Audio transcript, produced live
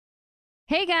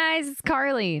Hey guys, it's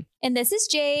Carly. And this is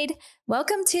Jade.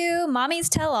 Welcome to Mommy's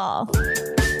Tell All.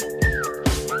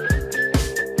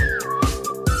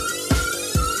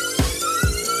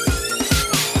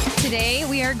 Today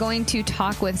we are going to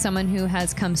talk with someone who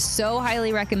has come so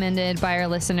highly recommended by our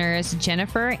listeners,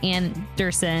 Jennifer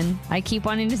Anderson. I keep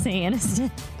wanting to say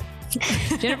Aniston.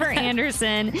 Jennifer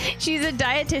Anderson. She's a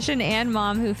dietitian and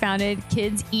mom who founded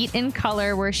Kids Eat in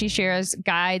Color, where she shares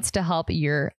guides to help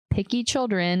your picky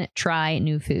children try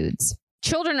new foods.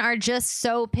 Children are just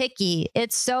so picky.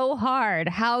 It's so hard.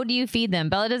 How do you feed them?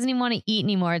 Bella doesn't even want to eat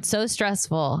anymore. It's so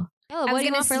stressful. Bella, what do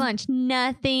you want for lunch?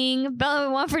 Nothing. Bella, what do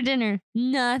you want for dinner?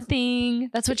 Nothing.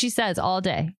 That's what she says all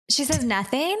day. She says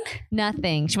nothing?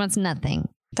 Nothing. She wants nothing.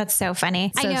 That's so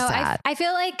funny. So I know. sad. I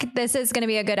feel like this is going to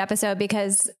be a good episode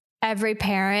because every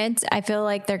parent, I feel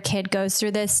like their kid goes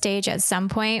through this stage at some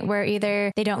point where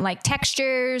either they don't like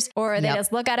textures or they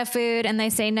just look at a food and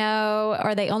they say no,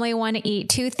 or they only want to eat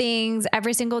two things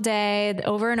every single day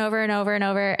over and over and over and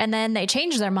over. And then they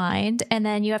change their mind. And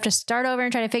then you have to start over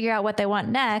and try to figure out what they want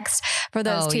next for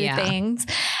those two things.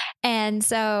 And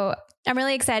so I'm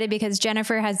really excited because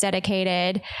Jennifer has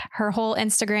dedicated her whole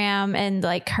Instagram and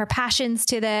like her passions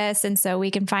to this. And so we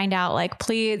can find out, like,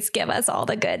 please give us all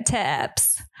the good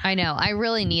tips. I know. I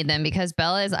really need them because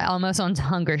Bella is almost on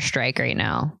hunger strike right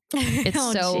now.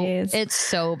 It's it's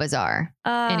so bizarre.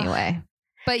 Anyway,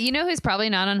 but you know who's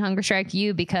probably not on hunger strike?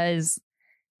 You, because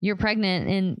you're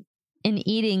pregnant and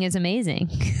eating is amazing.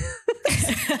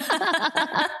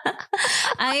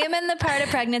 I am in the part of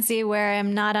pregnancy where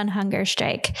I'm not on hunger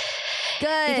strike.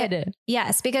 Good.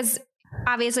 Because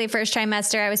obviously first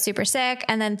trimester, I was super sick.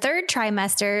 And then third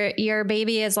trimester, your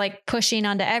baby is like pushing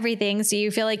onto everything. So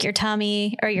you feel like your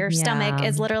tummy or your stomach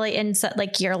is literally in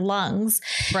like your lungs.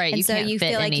 Right. And you so can't you fit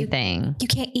feel like anything. you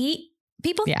can't eat.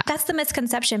 People, that's the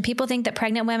misconception. People think that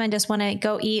pregnant women just want to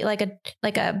go eat like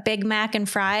a Big Mac and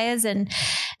fries and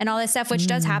all this stuff, which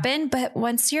does happen. But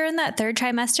once you're in that third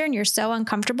trimester and you're so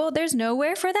uncomfortable, there's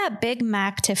nowhere for that Big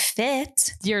Mac to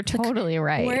fit. You're totally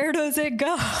right. Where does it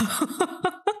go?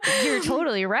 You're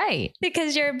totally right.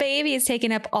 Because your baby is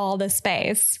taking up all the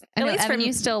space. I know, Evan,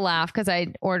 you still laugh because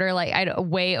I'd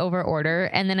way over order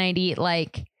and then I'd eat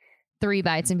like 3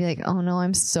 bites and be like, oh no,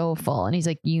 I'm so full. And he's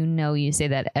like, you say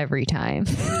that every time.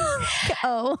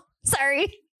 Oh,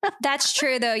 sorry. That's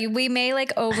true though. We may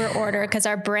like over order because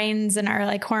our brains and our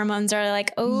like hormones are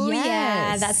like, oh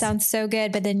yeah, that sounds so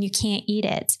good. But then you can't eat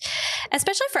it,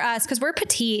 especially for us because we're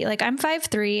petite. Like I'm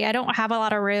 5'3". I don't have a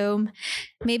lot of room.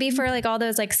 Maybe for like all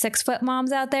those like 6-foot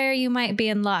moms out there, you might be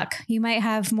in luck. You might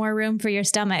have more room for your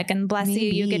stomach and bless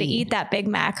you get to eat that Big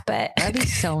Mac. But that'd be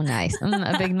so nice.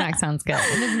 A Big Mac sounds good.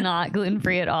 It is not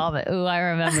gluten-free at all, but I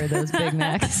remember those Big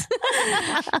Macs.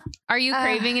 Are you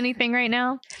craving anything right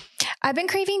now? I've been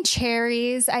craving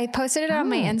cherries. I posted it on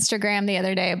my Instagram the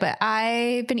other day, but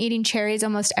I've been eating cherries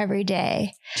almost every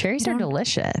day. Cherries are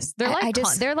delicious. They're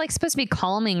they're like supposed to be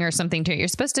calming or something too. You're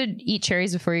supposed to eat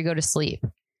cherries before you go to sleep.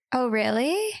 Oh,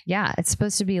 really? Yeah. It's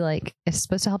supposed to be like, it's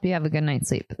supposed to help you have a good night's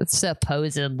sleep. It's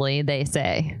supposedly, they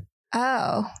say.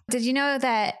 Oh, did you know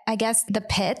that I guess the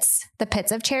pits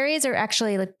of cherries are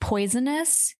actually like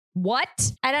poisonous?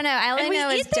 What? I don't know. I only know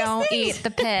is don't eat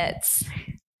the pits.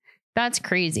 That's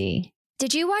crazy.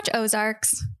 Did you watch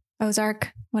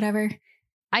Ozark, whatever?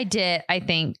 I did, I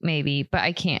think maybe, but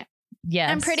I can't.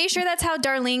 Yes. I'm pretty sure that's how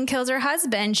Darlene kills her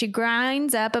husband. She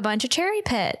grinds up a bunch of cherry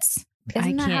pits.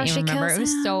 Isn't that how she remember. It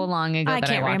was so long ago that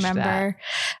I watched remember.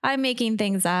 That. I'm making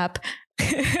things up.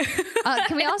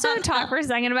 Can we also talk for a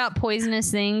second about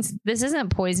poisonous things? This isn't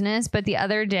poisonous, but the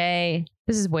other day,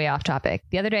 this is way off topic.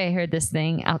 The other day I heard this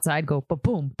thing outside go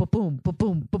ba-boom, ba-boom,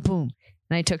 ba-boom, ba-boom.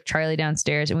 And I took Charlie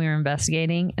downstairs and we were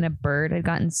investigating and a bird had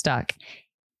gotten stuck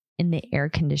in the air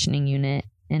conditioning unit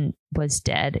and was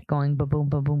dead going ba-boom,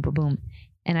 ba-boom, ba-boom.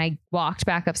 And I walked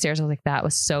back upstairs. I was like, that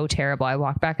was so terrible. I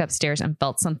walked back upstairs and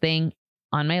felt something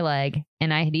on my leg.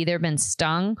 And I had either been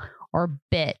stung or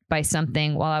bit by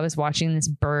something while I was watching this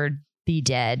bird be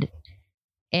dead.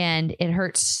 And it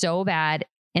hurt so bad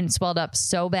and swelled up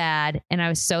so bad. And I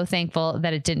was so thankful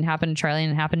that it didn't happen to Charlie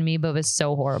and it happened to me, but it was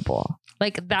so horrible.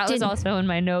 Like that was also in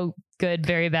my no good,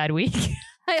 very bad week.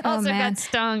 I also got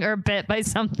stung or bit by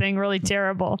something really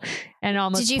terrible and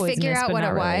almost. Did you figure out what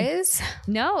it was?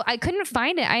 No, I couldn't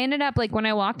find it. I ended up like when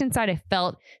I walked inside, I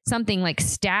felt something like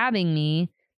stabbing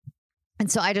me. And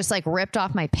so I just like ripped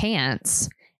off my pants,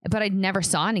 but I never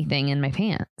saw anything in my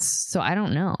pants. So I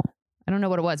don't know. I don't know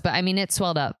what it was, but I mean, it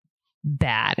swelled up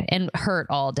bad and hurt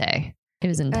all day. It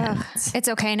was intense. It's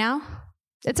okay now?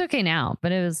 It's okay now,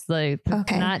 but it was like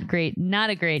not great. Not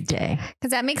a great day.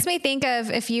 Because that makes me think of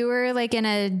if you were like in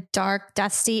a dark,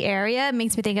 dusty area, it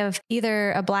makes me think of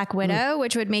either a black widow,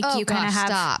 which would make you kind of have.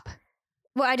 Stop.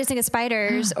 Well, I just think of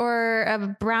spiders or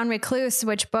a brown recluse,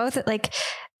 which both like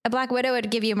a black widow would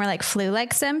give you more like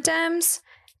flu-like symptoms.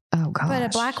 Oh god. But a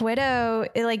black widow,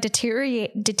 it like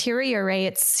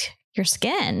deteriorates your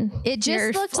skin. It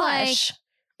just looked flesh.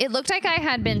 It looked like I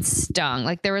had been stung.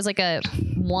 Like there was like a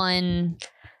one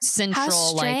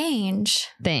central like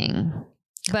thing.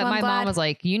 But my mom was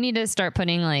like, you need to start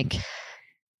putting like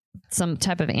some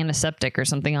type of antiseptic or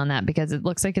something on that because it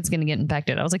looks like it's going to get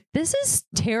infected. I was like, this is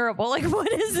terrible. Like,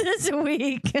 what is this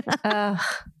week? But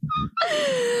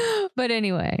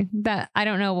anyway, that I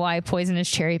don't know why poisonous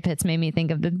cherry pits made me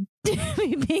think of the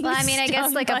being well, I mean, I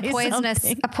guess like a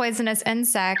poisonous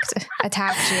insect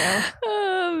attacked you.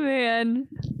 Oh man.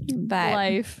 But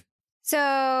life.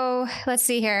 So let's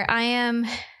see here.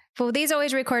 Well, these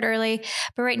always record early,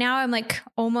 but right now I'm like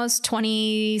almost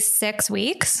 26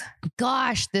 weeks.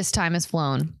 Gosh, this time has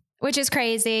flown. Which is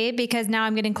crazy because now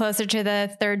I'm getting closer to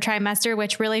the third trimester,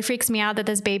 which really freaks me out that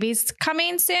this baby's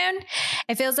coming soon.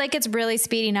 It feels like it's really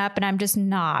speeding up and I'm just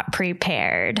not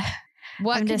prepared.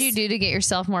 What could you do to get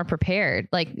yourself more prepared?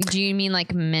 Like, do you mean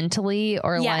like mentally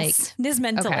or like this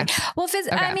mentally? Okay. Well,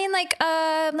 I mean like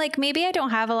maybe I don't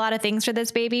have a lot of things for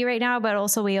this baby right now, but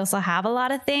we also have a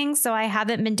lot of things. So I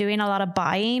haven't been doing a lot of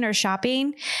buying or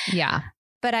shopping. Yeah.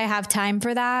 But I have time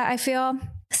for that, I feel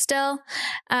still.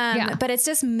 But it's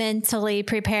just mentally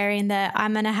preparing that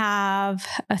I'm going to have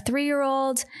a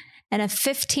 3-year-old and a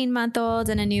 15-month-old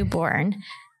and a newborn.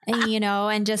 And,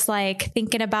 and just like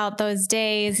thinking about those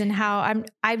days and how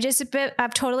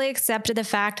I've totally accepted the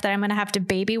fact that I'm going to have to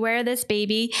baby wear this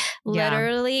baby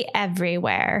literally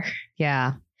everywhere.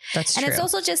 Yeah, that's true. And it's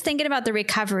also just thinking about the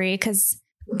recovery because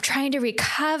I'm trying to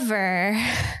recover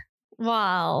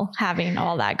while having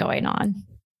all that going on.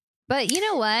 But you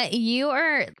know what? You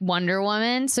are Wonder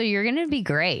Woman, so you're going to be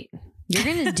great. You're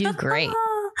going to do great.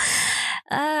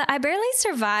 I barely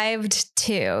survived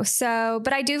 2. So,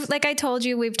 but I do, like I told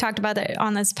you, we've talked about it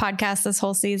on this podcast this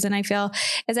whole season. I feel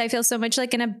so much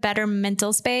like in a better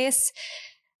mental space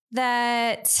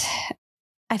that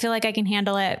I feel like I can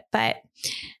handle it. But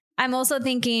I'm also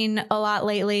thinking a lot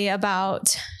lately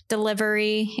about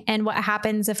delivery and what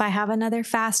happens if I have another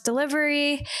fast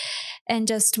delivery and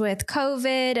just with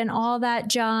COVID and all that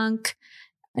junk.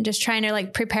 I'm just trying to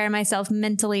like prepare myself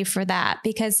mentally for that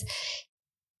because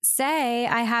say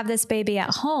I have this baby at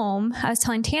home. I was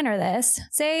telling Tanner this.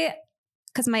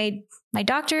 Because my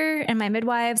doctor and my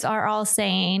midwives are all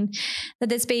saying that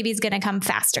this baby's going to come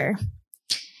faster.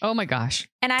 Oh my gosh.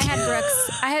 And I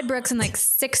had Brooks in like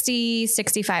 60,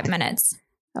 65 minutes.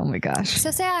 Oh my gosh.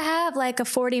 So say I have like a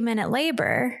 40-minute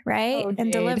labor, right? Oh,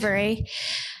 and delivery.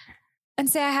 And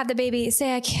say I have the baby,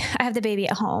 I have the baby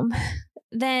at home.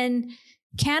 Then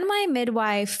can my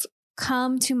midwife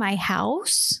come to my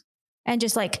house and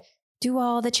just like do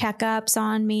all the checkups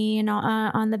on me and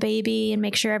on the baby and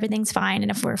make sure everything's fine? And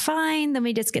if we're fine, then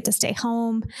we just get to stay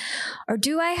home. Or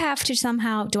do I have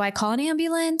to do I call an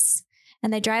ambulance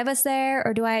and they drive us there?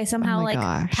 Or do I somehow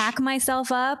pack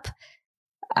myself up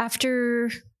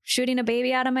after shooting a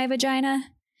baby out of my vagina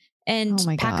and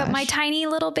pack up my tiny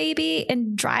little baby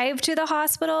and drive to the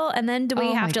hospital? And then do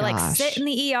we have to like sit in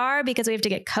the ER because we have to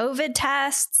get COVID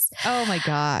tests? Oh my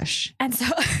gosh. And so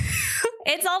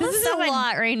it's all this is a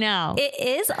lot right now. It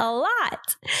is a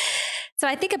lot. So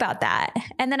I think about that.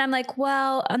 And then I'm like,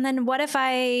 well, and then what if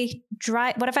I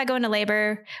go into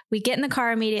labor, we get in the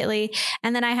car immediately,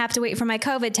 and then I have to wait for my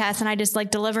COVID test and I just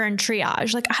like deliver in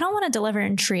triage. Like, I don't want to deliver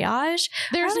in triage.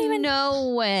 There's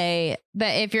no way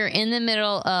that if you're in the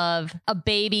middle of a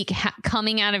baby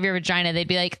coming out of your vagina, they'd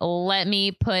be like, let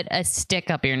me put a stick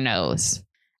up your nose.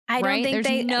 I don't think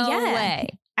There's no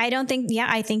way. I don't think,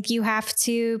 I think you have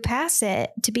to pass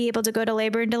it to be able to go to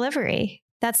labor and delivery.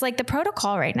 That's like the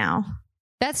protocol right now.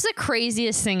 That's the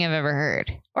craziest thing I've ever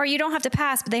heard. Or you don't have to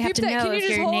pass, but they have to know if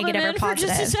you're negative or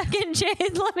positive. For just a second,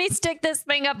 Jade. Let me stick this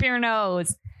thing up your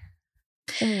nose.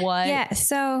 What? Yeah.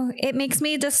 So it makes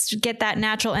me just get that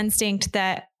natural instinct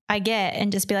that I get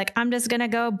and just be like, I'm just going to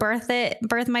go birth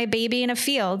my baby in a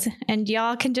field and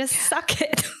y'all can just suck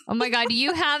it. Oh my God.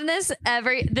 You have this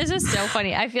this is so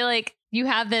funny. I feel like you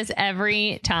have this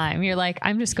every time. You're like,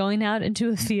 I'm just going out into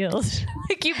a field.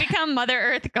 Like you become Mother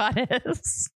Earth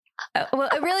goddess. Well,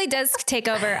 it really does take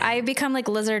over. I become like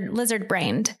lizard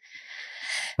brained.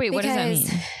 Wait, what does that mean?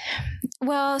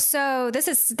 Well, so this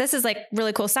is like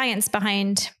really cool science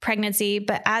behind pregnancy.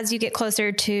 But as you get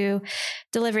closer to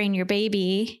delivering your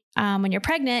baby, when you're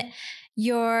pregnant,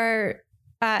 your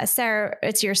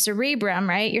it's your cerebrum,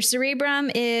 right? Your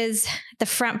cerebrum is the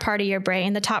front part of your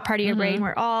brain, the top part of your brain,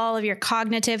 where all of your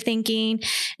cognitive thinking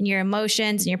and your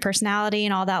emotions and your personality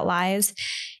and all that lies.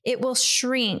 It will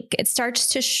shrink. It starts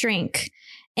to shrink.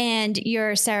 And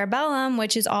your cerebellum,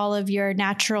 which is all of your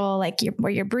natural, like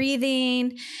where you're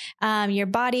breathing, your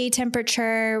body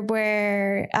temperature,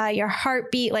 where your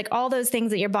heartbeat, like all those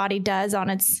things that your body does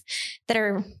that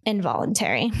are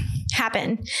involuntary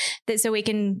happen so we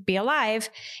can be alive.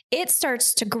 It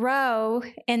starts to grow,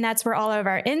 and that's where all of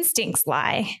our instincts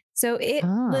lie. So it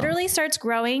literally starts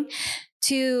growing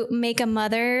to make a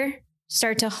mother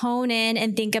start to hone in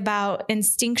and think about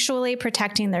instinctually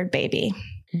protecting their baby.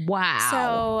 Wow.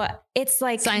 So it's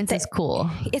like science is cool.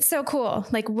 It's so cool.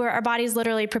 Like our bodies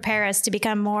literally prepare us to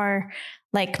become more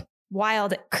like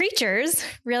wild creatures,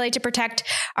 really, to protect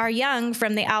our young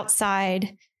from the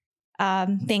outside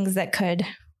things that could,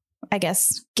 I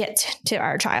guess, get to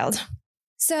our child.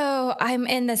 So I'm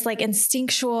in this like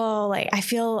instinctual, like I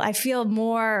feel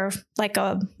more like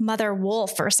a mother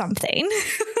wolf or something.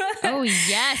 Oh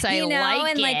yes, I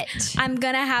like it. Like I'm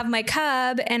going to have my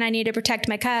cub and I need to protect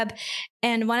my cub.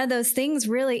 And one of those things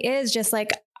really is just like,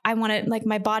 I want to, like,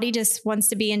 my body just wants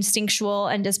to be instinctual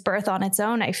and just birth on its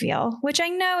own, I feel, which I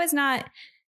know it's not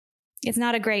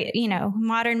a great,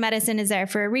 modern medicine is there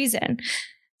for a reason.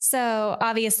 So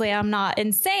obviously I'm not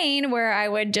insane where I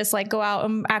would just like go out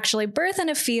and actually birth in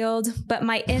a field, but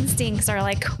my instincts are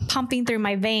like pumping through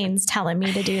my veins telling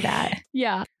me to do that.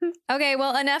 Yeah. Okay,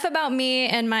 well, enough about me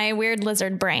and my weird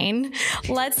lizard brain.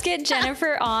 Let's get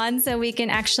Jennifer on so we can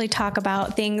actually talk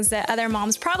about things that other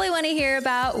moms probably want to hear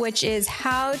about, which is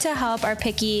how to help our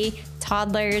picky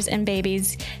toddlers and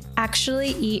babies actually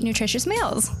eat nutritious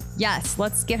meals. Yes,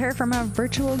 let's get her from a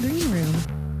virtual green room.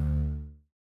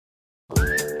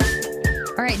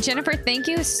 All right, Jennifer, thank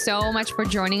you so much for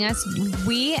joining us.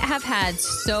 We have had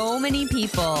so many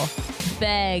people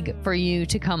beg for you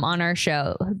to come on our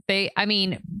show.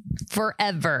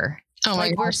 Forever. Oh my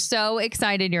God. We're so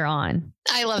excited you're on.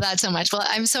 I love that so much. Well,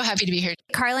 I'm so happy to be here.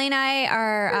 Carly and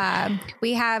I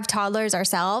we have toddlers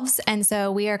ourselves. And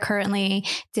so we are currently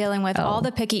dealing with all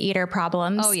the picky eater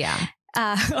problems. Oh, yeah.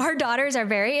 Our daughters are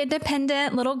very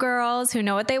independent little girls who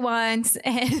know what they want.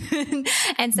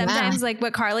 And sometimes like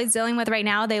what Carly's dealing with right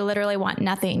now, they literally want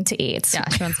nothing to eat. Yeah,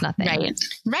 she wants nothing.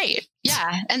 Right.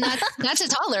 Yeah. And that's a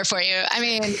toddler for you. I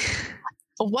mean,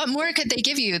 what more could they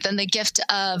give you than the gift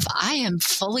of, I am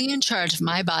fully in charge of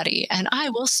my body and I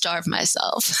will starve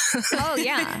myself. Oh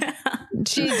yeah.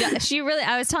 She really,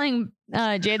 I was telling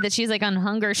Jade that she's like on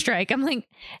hunger strike. I'm like,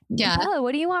 yeah, Bella,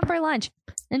 what do you want for lunch?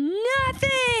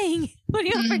 Nothing. What do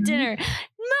you want for dinner?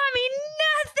 Mommy,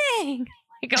 nothing.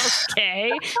 Like,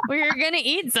 okay, well, you're going to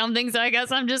eat something. So I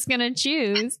guess I'm just going to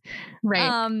choose.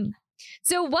 Right.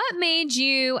 So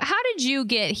how did you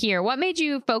get here? What made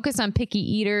you focus on picky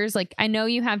eaters? Like, I know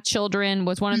you have children.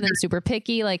 Was one of them super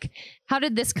picky? Like, how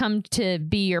did this come to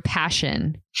be your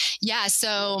passion? Yeah.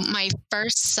 So my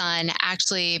first son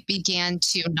actually began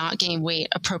to not gain weight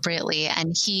appropriately.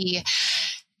 And he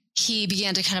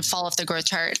began to kind of fall off the growth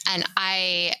chart. And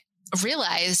I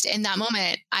realized in that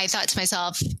moment, I thought to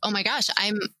myself, oh my gosh,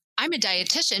 I'm a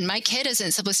dietitian. My kid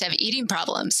isn't supposed to have eating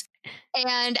problems.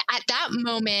 And at that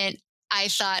moment, I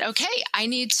thought, okay, I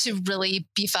need to really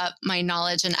beef up my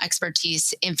knowledge and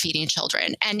expertise in feeding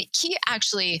children. And he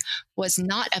actually was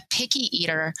not a picky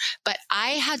eater, but I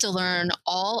had to learn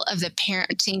all of the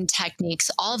parenting techniques,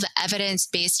 all of the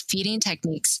evidence-based feeding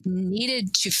techniques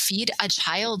needed to feed a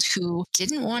child who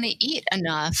didn't want to eat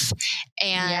enough.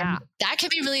 And that can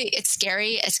be it's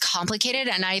scary, it's complicated.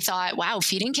 And I thought, wow,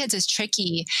 feeding kids is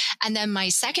tricky. And then my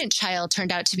second child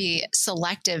turned out to be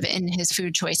selective in his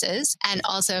food choices and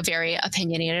also very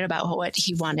opinionated about what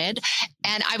he wanted.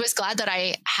 And I was glad that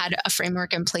I had a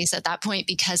framework in place at that point,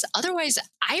 because otherwise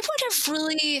I would have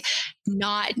really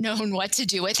not known what to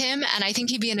do with him. And I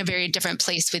think he'd be in a very different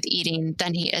place with eating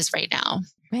than he is right now.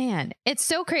 Man, it's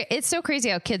so crazy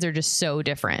how kids are just so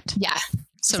different. Yeah.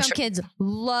 Some kids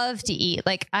love to eat.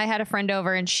 Like, I had a friend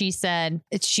over and she said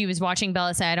she was watching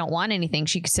Bella say, I don't want anything.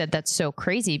 She said, that's so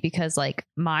crazy because like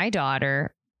my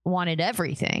daughter wanted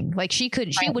everything. Like she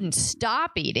wouldn't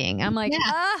stop eating. I'm like,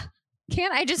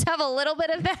 can't I just have a little bit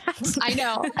of that? I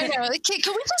know. Like,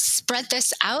 can we just spread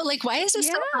this out? Like, why is this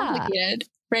so complicated?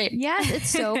 Right. Yes, it's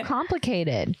so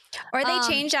complicated. Or they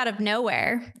changed out of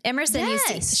nowhere. Emerson,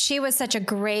 she was such a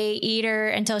great eater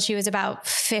until she was about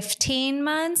 15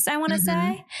 months, I want to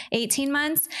say, 18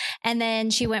 months. And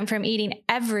then she went from eating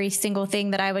every single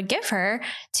thing that I would give her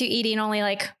to eating only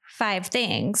like 5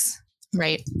 things.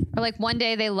 Right. Or like one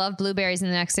day they love blueberries and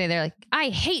the next day they're like, I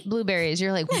hate blueberries.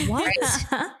 You're like, what?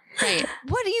 Right.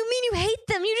 What do you mean you hate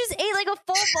them? You just ate like a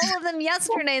full bowl of them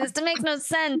yesterday. This makes no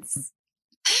sense.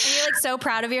 And you're like so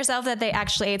proud of yourself that they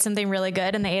actually ate something really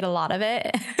good and they ate a lot of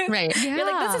it. Right. You're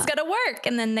like, this is going to work.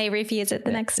 And then they refuse it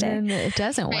the next day. And it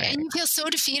doesn't work. Right. And you feel so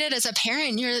defeated as a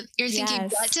parent. You're thinking,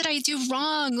 what did I do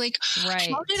wrong? Like,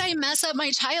 how did I mess up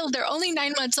my child? They're only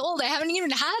 9 months old. I haven't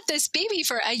even had this baby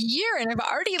for a year and I've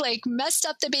already like messed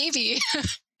up the baby.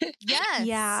 Yes.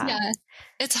 Yeah.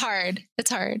 It's hard. It's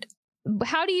hard.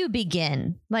 How do you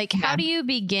begin? Like, how do you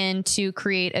begin to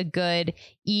create a good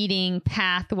eating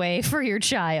pathway for your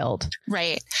child?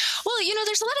 Right. Well,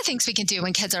 there's a lot of things we can do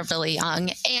when kids are really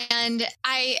young. And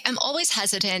I am always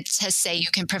hesitant to say you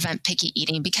can prevent picky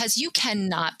eating because you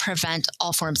cannot prevent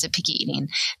all forms of picky eating.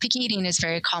 Picky eating is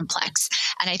very complex.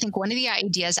 And I think one of the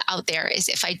ideas out there is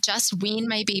if I just wean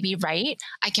my baby right,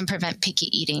 I can prevent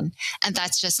picky eating. And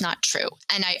that's just not true.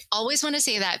 And I always want to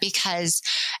say that because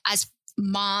as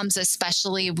moms,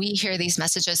 especially, we hear these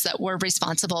messages that we're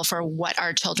responsible for what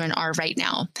our children are right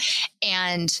now.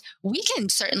 And we can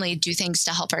certainly do things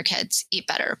to help our kids eat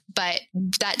better, but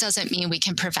that doesn't mean we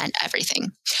can prevent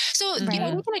everything. So, we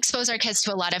can expose our kids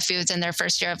to a lot of foods in their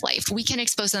first year of life. We can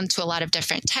expose them to a lot of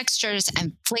different textures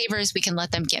and flavors. We can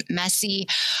let them get messy.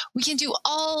 We can do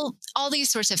all these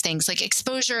sorts of things like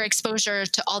exposure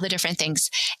to all the different things.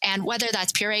 And whether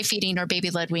that's puree feeding or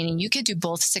baby-led weaning, you could do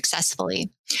both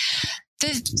successfully.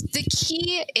 The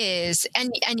key is,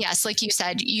 and yes, like you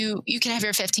said, you can have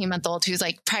your 15-month-old who's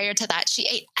like, prior to that, she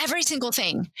ate every single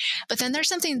thing. But then there's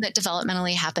something that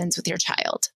developmentally happens with your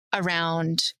child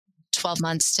around 12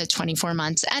 months to 24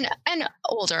 months and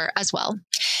older as well.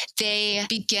 They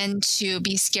begin to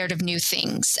be scared of new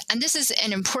things. And this is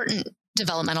an important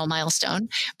developmental milestone,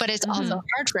 but it's also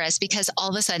hard for us because all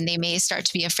of a sudden they may start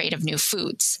to be afraid of new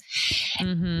foods.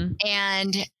 And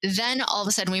then all of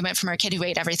a sudden we went from our kid who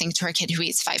ate everything to our kid who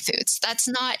eats 5 foods. That's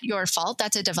not your fault.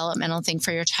 That's a developmental thing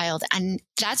for your child. And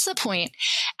that's the point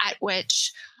at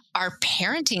which our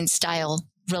parenting style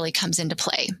really comes into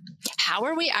play. How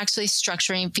are we actually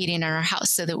structuring feeding in our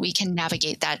house so that we can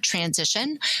navigate that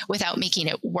transition without making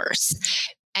it worse?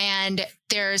 And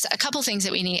there's a couple things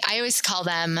that we need. I always call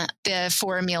them the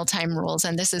 4 mealtime rules.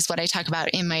 And this is what I talk about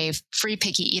in my free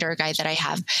picky eater guide that I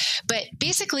have. But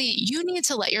basically, you need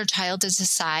to let your child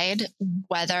decide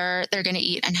whether they're going to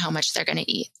eat and how much they're going to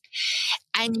eat.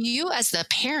 And you as the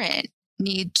parent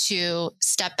need to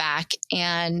step back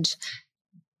and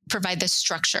provide the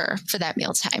structure for that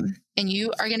mealtime. And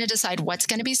you are going to decide what's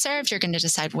going to be served. You're going to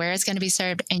decide where it's going to be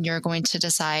served, and you're going to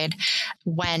decide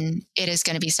when it is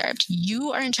going to be served.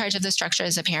 You are in charge of the structure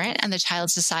as a parent, and the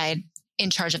child's in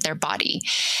charge of their body.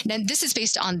 Now, this is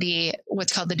based on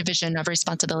what's called the division of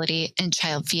responsibility in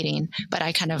child feeding, but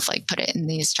I kind of like put it in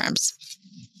these terms.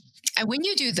 And when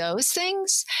you do those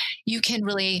things, you can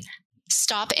really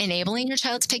stop enabling your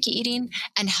child's picky eating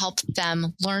and help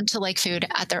them learn to like food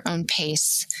at their own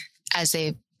pace as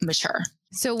they mature.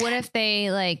 So what if they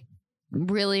like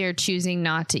really are choosing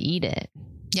not to eat it?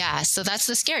 Yeah. So that's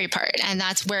the scary part. And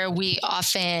that's where we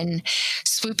often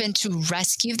swoop in to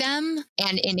rescue them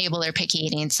and enable their picky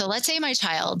eating. So let's say my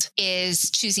child is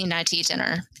choosing not to eat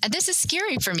dinner. And this is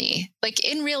scary for me. Like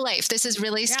in real life, this is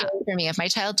really scary for me if my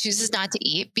child chooses not to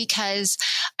eat, because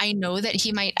I know that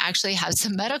he might actually have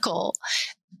some medical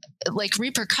like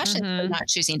repercussions for not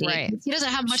choosing to eat. He doesn't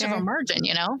have much of a margin,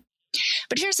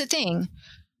 But here's the thing.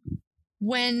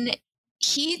 When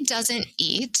he doesn't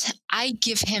eat, I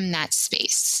give him that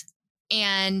space.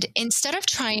 And instead of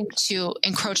trying to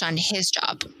encroach on his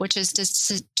job, which is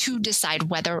to decide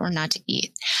whether or not to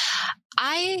eat,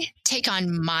 I take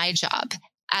on my job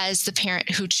as the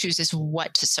parent who chooses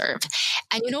what to serve.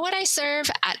 And you know what I serve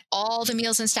at all the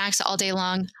meals and snacks all day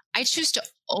long? I choose to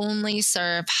only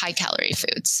serve high calorie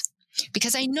foods,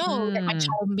 because I know that my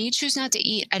child may choose not to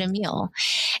eat at a meal.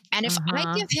 And if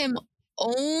I give him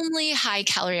only high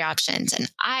calorie options and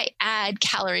I add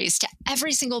calories to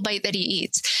every single bite that he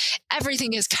eats,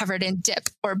 everything is covered in dip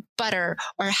or butter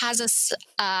or has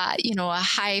a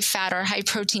high fat or high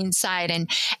protein side, and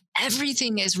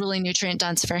everything is really nutrient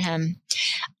dense for him,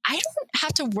 I don't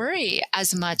have to worry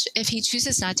as much if he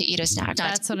chooses not to eat a snack.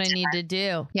 That's what I need to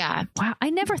do. Yeah. Wow.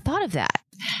 I never thought of that,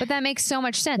 but that makes so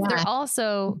much sense. Yeah. They're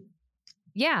also,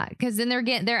 because then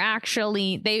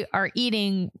they are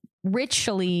eating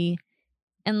richly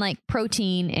and like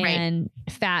protein and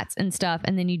fats and stuff.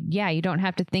 And then you don't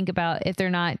have to think about if they're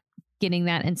not getting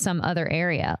that in some other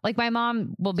area. Like my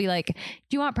mom will be like, do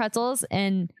you want pretzels?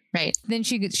 And then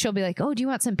she'll be like, oh, do you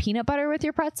want some peanut butter with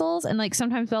your pretzels? And like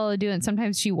sometimes Bella will do it and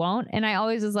sometimes she won't. And I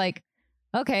always was like,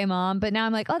 okay, mom. But now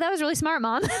I'm like, oh, that was really smart,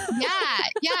 mom.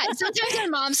 Yeah. Sometimes our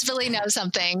moms really know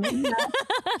something.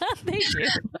 They do.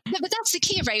 But that's the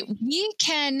key, right? We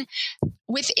can,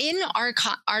 within our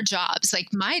jobs, like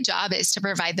my job is to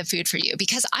provide the food for you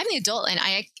because I'm the adult and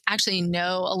I actually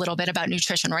know a little bit about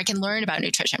nutrition, or I can learn about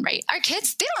nutrition, right? Our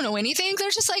kids, they don't know anything. They're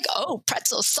just like, oh,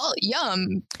 pretzel, salt,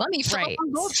 yum. Let me fill up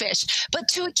on goldfish. But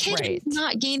to a kid who's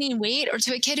not gaining weight, or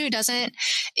to a kid who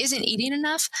isn't eating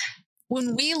enough,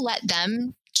 when we let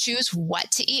them choose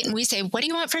what to eat and we say, what do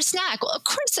you want for a snack? Well, of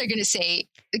course they're going to say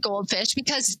goldfish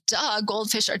because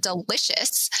goldfish are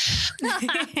delicious.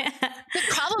 The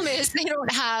problem is they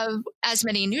don't have as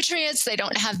many nutrients. They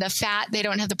don't have the fat. They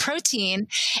don't have the protein.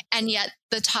 And yet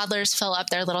the toddlers fill up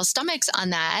their little stomachs on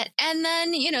that. And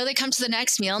then, they come to the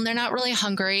next meal and they're not really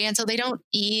hungry. And so they don't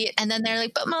eat. And then they're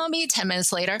like, but mommy, 10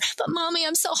 minutes later, but mommy,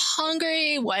 I'm so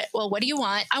hungry. What do you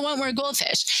want? I want more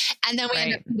goldfish. And then we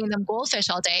end up feeding them goldfish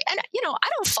all day. And, I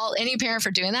don't fault any parent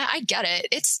for doing that. I get it.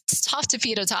 It's tough to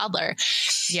feed a toddler.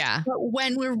 Yeah. But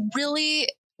when we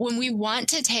want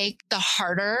to take the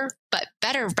harder but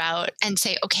better route and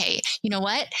say, okay, you know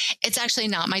what? It's actually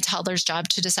not my toddler's job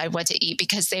to decide what to eat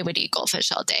because they would eat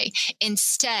goldfish all day.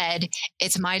 Instead,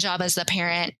 it's my job as the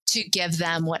parent to give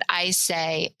them what I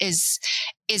say is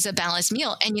a balanced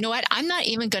meal. And you know what? I'm not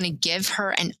even going to give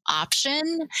her an option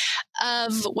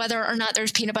of whether or not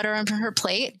there's peanut butter on her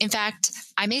plate. In fact,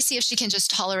 I may see if she can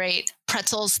just tolerate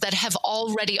pretzels that have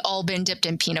already all been dipped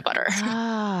in peanut butter.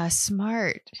 Ah,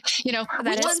 smart.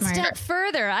 That one step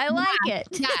further. I like it.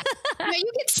 Yeah.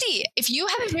 You can see if you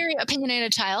have a very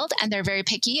opinionated child and they're very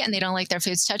picky and they don't like their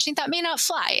foods touching, that may not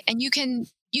fly. And you can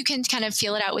kind of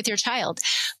feel it out with your child,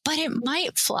 but it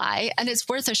might fly, and it's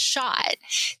worth a shot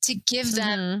to give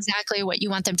them exactly what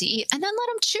you want them to eat, and then let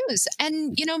them choose.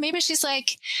 And, maybe she's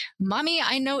like, mommy,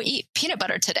 I know eat peanut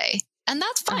butter today, and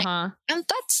that's fine. And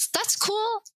that's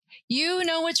cool. You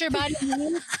know what your body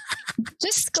needs.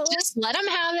 Just let them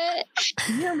have it.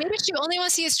 Maybe she only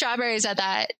wants to eat strawberries at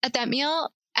that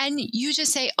meal. And you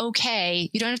just say, okay,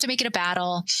 you don't have to make it a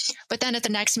battle. But then at the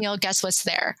next meal, guess what's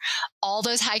there? All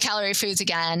those high calorie foods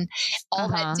again, all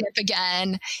that dip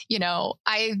again.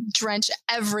 I drench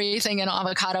everything in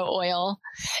avocado oil.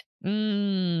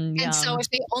 And so if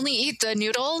they only eat the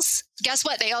noodles, guess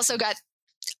what? They also got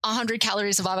 100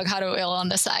 calories of avocado oil on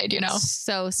the side,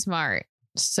 So smart.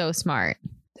 So smart.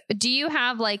 Do you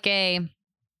have like a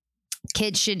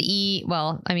kids should eat?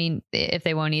 Well, I mean, if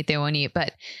they won't eat, they won't eat,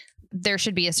 but there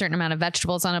should be a certain amount of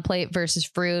vegetables on a plate versus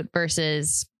fruit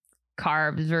versus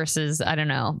carbs versus, I don't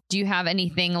know. Do you have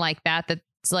anything like that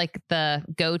that's like the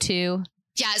go-to?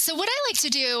 Yeah. So what I like to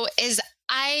do is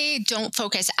I don't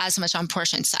focus as much on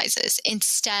portion sizes.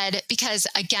 Instead, because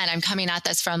again, I'm coming at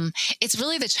this from, it's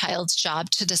really the child's job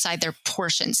to decide their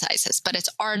portion sizes, but it's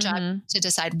our job to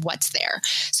decide what's there.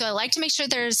 So I like to make sure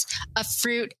there's a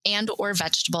fruit and or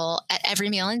vegetable at every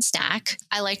meal and snack.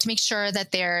 I like to make sure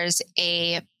that there's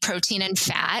a protein and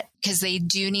fat because they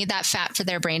do need that fat for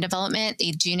their brain development. They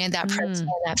do need that protein and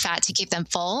that fat to keep them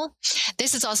full.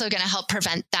 This is also going to help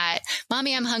prevent that,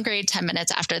 mommy, I'm hungry 10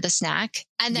 minutes after the snack.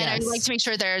 And then I like to make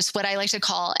sure there's what I like to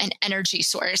call an energy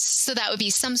source. So that would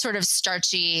be some sort of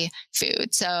starchy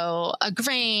food. So a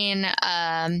grain,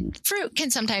 fruit can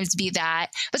sometimes be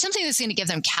that, but something that's going to give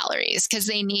them calories because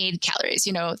they need calories.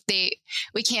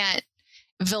 We can't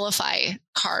vilify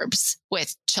carbs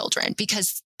with children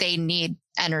because they need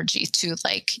energy to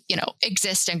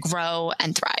exist and grow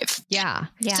and thrive. Yeah.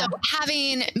 So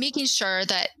making sure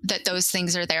that those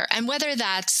things are there. And whether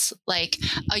that's like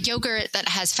a yogurt that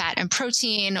has fat and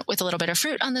protein with a little bit of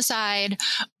fruit on the side,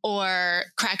 or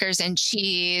crackers and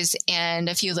cheese and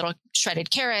a few little shredded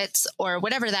carrots, or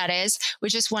whatever that is, we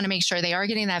just want to make sure they are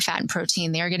getting that fat and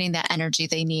protein. They are getting that energy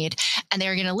they need, and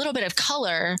they're getting a little bit of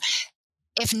color,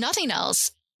 if nothing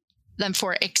else, them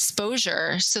for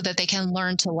exposure so that they can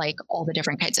learn to like all the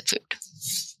different kinds of food.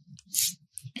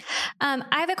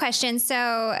 I have a question.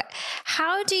 So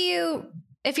how do you,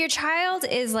 if your child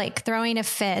is like throwing a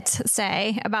fit,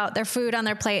 say, about their food on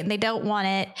their plate and they don't want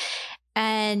it,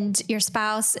 and your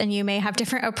spouse and you may have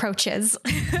different approaches.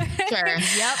 Sure.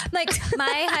 Yep. Like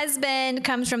my husband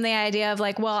comes from the idea of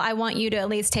like, well, I want you to at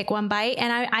least take one bite.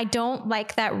 And I don't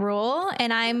like that rule.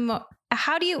 And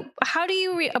how do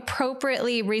you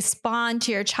appropriately respond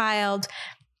to your child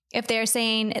if they're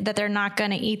saying that they're not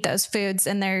going to eat those foods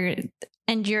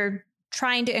and you're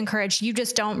trying to encourage, you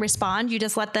just don't respond. You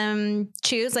just let them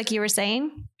choose, like you were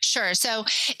saying? Sure. So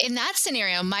in that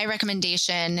scenario, my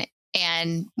recommendation,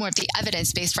 and more of the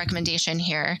evidence-based recommendation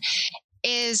here,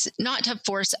 is not to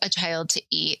force a child to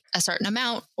eat a certain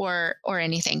amount or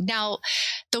anything. Now,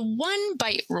 the 1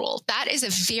 bite rule, that is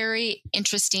a very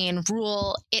interesting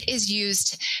rule. It is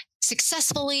used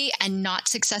successfully and not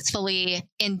successfully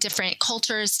in different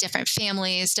cultures, different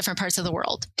families, different parts of the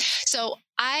world. So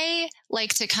I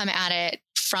like to come at it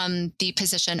from the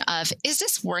position of, is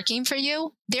this working for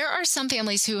you? There are some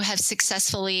families who have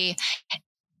successfully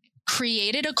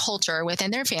created a culture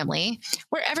within their family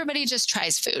where everybody just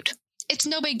tries food. It's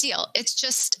no big deal. It's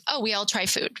just, oh, we all try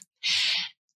food.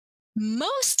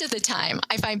 Most of the time,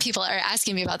 I find people are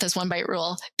asking me about this 1 bite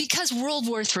rule because World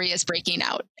War III is breaking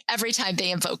out every time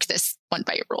they invoke this 1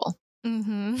 bite rule.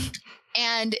 Mm-hmm.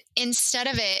 And instead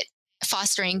of it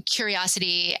fostering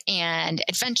curiosity and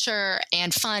adventure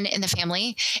and fun in the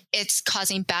family, it's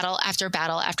causing battle after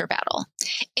battle after battle.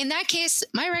 In that case,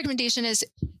 my recommendation is,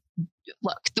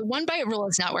 look, the 1 bite rule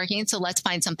is not working, so let's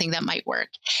find something that might work.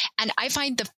 And I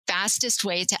find the fastest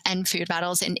way to end food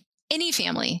battles in any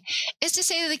family is to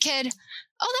say to the kid,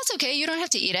 oh, that's okay. You don't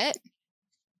have to eat it.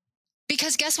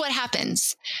 Because guess what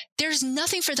happens? There's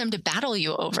nothing for them to battle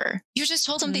you over. You just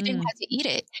told them they didn't have to eat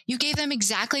it. You gave them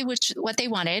exactly what they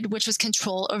wanted, which was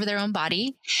control over their own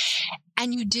body.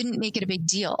 And you didn't make it a big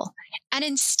deal. And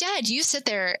instead, you sit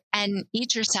there and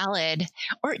eat your salad.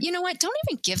 Or you know what? Don't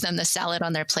even give them the salad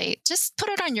on their plate. Just put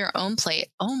it on your own plate.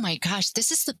 Oh my gosh, this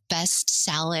is the best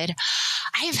salad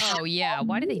I've had. Oh yeah.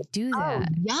 Why do they do that?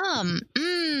 Oh, yum.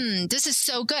 This is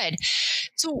so good.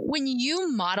 So when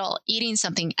you model eating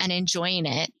something and enjoying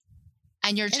it,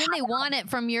 and you're then they want it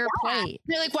from your plate.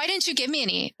 They're like, why didn't you give me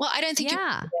any? Well, I didn't think you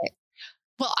wanted it.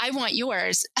 Well, I want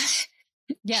yours.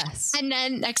 Yes. And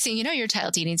then next thing you know, your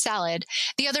child's eating salad.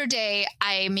 The other day,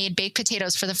 I made baked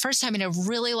potatoes for the first time in a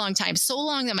really long time, so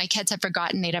long that my kids had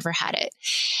forgotten they'd ever had it.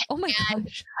 Oh my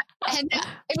gosh. And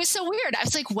it was so weird. I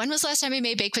was like, when was the last time I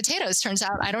made baked potatoes? Turns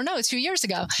out, I don't know, 2 years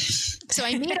ago. So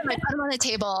I made them, I put them on the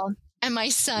table, and my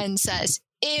son says,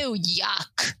 ew,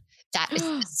 yuck. That is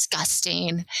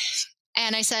disgusting.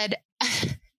 And I said,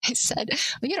 well,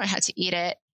 you don't have to eat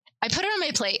it. I put it on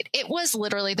my plate. It was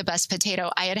literally the best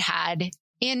potato I had had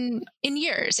in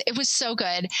years. It was so good.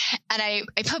 And I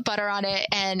put butter on it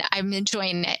and I'm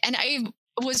enjoying it. And I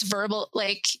was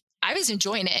I was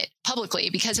enjoying it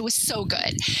publicly because it was so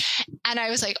good. And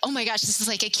I was like, oh my gosh, this is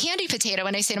like a candy potato.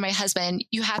 And I say to my husband,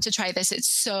 you have to try this. It's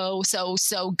so, so,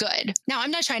 so good. Now,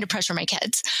 I'm not trying to pressure my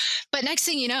kids, but next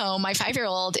thing you know, my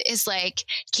 5-year-old is like,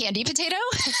 candy potato?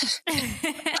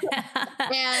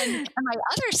 and my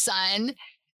other son,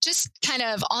 just kind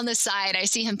of on the side, I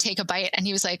see him take a bite and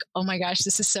he was like, oh my gosh,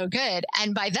 this is so good.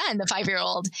 And by then the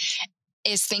 5-year-old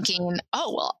is thinking,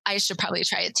 oh, well, I should probably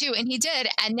try it too. And he did.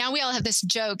 And now we all have this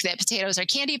joke that potatoes are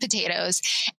candy potatoes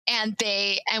and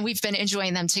we've been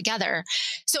enjoying them together.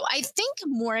 So I think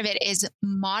more of it is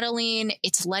modeling.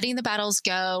 It's letting the battles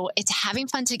go. It's having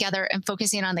fun together and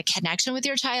focusing on the connection with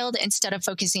your child instead of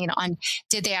focusing on,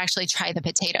 did they actually try the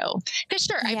potato? Because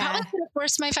sure, I probably could have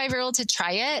forced my 5-year-old to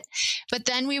try it, but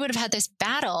then we would have had this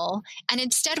battle. And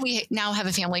instead we now have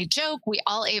a family joke. We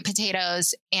all ate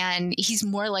potatoes and he's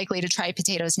more likely to try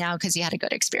potatoes now because he had a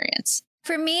good experience.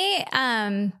 For me,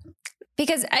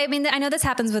 because I mean, I know this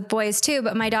happens with boys too,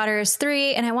 but my daughter is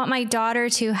 3 and I want my daughter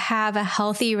to have a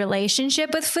healthy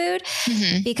relationship with food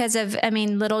because of,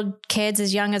 little kids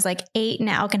as young as like 8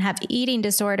 now can have eating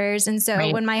disorders. And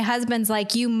so when my husband's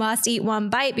like, you must eat 1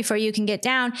 bite before you can get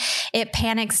down, it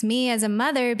panics me as a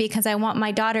mother because I want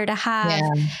my daughter to have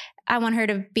I want her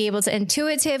to be able to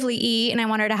intuitively eat and I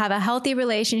want her to have a healthy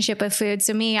relationship with food.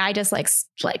 So me, I just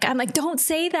I'm like, don't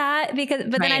say that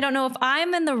but then I don't know if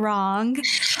I'm in the wrong.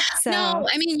 So no,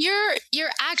 I mean, you're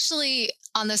actually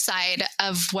on the side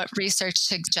of what research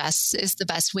suggests is the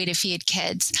best way to feed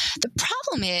kids. The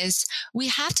problem is we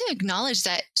have to acknowledge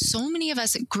that so many of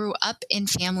us grew up in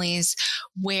families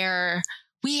where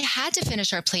we had to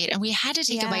finish our plate and we had to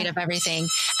take a bite of everything.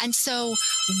 And so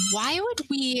why would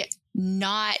we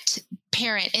not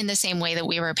parent in the same way that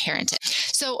we were parented?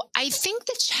 So I think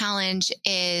the challenge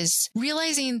is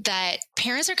realizing that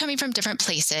parents are coming from different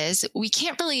places. We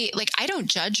can't really, I don't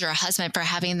judge your husband for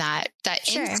having that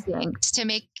instinct to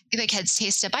make the kids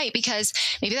taste a bite because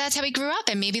maybe that's how he grew up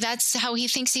and maybe that's how he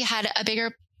thinks he had a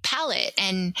bigger palate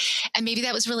and maybe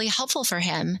that was really helpful for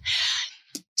him.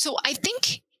 So I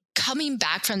think coming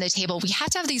back from the table, we have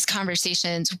to have these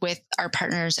conversations with our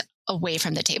partners away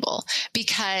from the table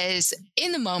because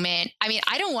in the moment,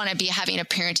 I don't want to be having a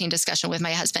parenting discussion with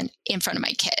my husband in front of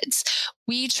my kids.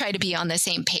 We try to be on the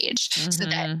same page so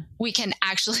that we can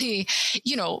actually,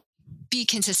 be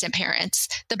consistent parents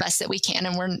the best that we can.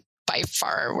 And by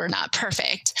far, we're not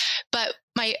perfect. But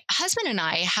my husband and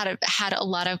I had a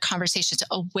lot of conversations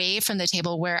away from the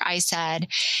table where I said,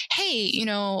 hey,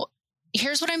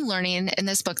 here's what I'm learning in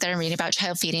this book that I'm reading about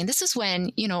child feeding. This is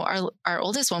when, our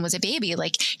oldest one was a baby.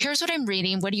 Like, here's what I'm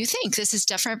reading. What do you think? This is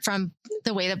different from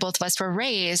the way that both of us were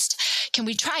raised. Can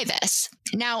we try this?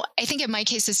 Now, I think in my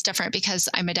case, it's different because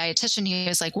I'm a dietitian. He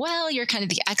was like, well, you're kind of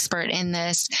the expert in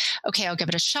this. Okay, I'll give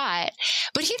it a shot.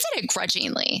 But he did it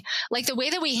grudgingly. Like the way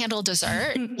that we handle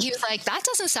dessert, he was like, that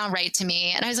doesn't sound right to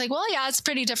me. And I was like, well, yeah, it's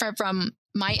pretty different from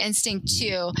my instinct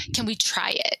too. Can we try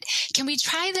it? Can we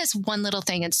try this one little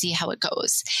thing and see how it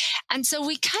goes? And so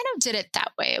we kind of did it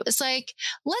that way. It was like,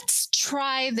 let's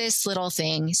try this little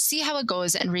thing, see how it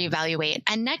goes and reevaluate.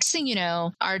 And next thing you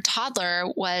know, our toddler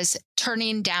was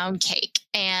turning down cake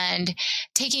and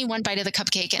taking one bite of the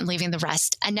cupcake and leaving the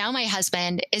rest. And now my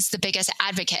husband is the biggest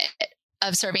advocate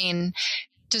of serving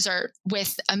dessert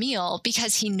with a meal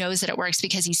because he knows that it works,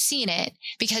 because he's seen it,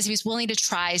 because he was willing to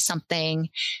try something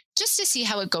just to see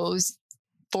how it goes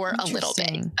for a little bit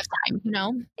of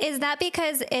time, Is that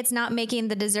because it's not making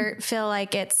the dessert feel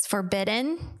like it's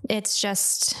forbidden? It's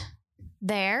just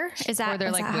there? Is that, or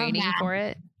they're like waiting for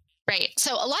it? Right.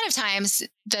 So a lot of times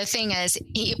the thing is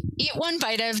eat one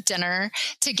bite of dinner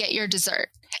to get your dessert.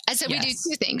 And so we do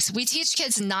two things. We teach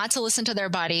kids not to listen to their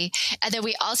body. And then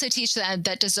we also teach them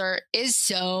that dessert is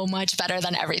so much better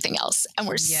than everything else. And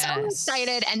we're so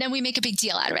excited. And then we make a big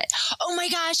deal out of it. Oh my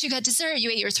gosh, you got dessert. You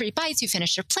ate your 3 bites. You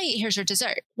finished your plate. Here's your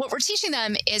dessert. What we're teaching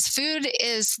them is food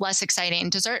is less exciting.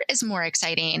 Dessert is more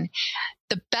exciting.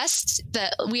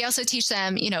 We also teach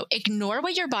them, ignore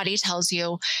what your body tells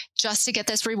you just to get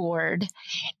this reward.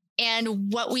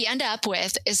 And what we end up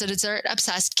with is a dessert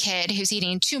obsessed kid who's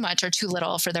eating too much or too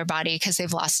little for their body because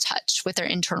they've lost touch with their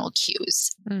internal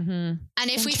cues. Mm-hmm. And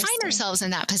if we find ourselves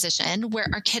in that position where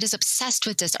our kid is obsessed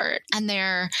with dessert and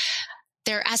they're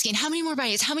asking, how many more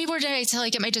bites till I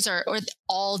get my dessert, or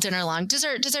all dinner long,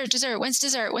 dessert, when's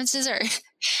dessert?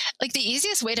 Like the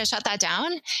easiest way to shut that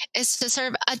down is to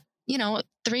serve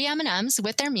 3 M&Ms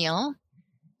with their meal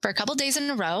for a couple days in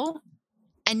a row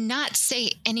and not say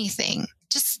anything.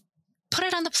 Just put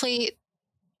it on the plate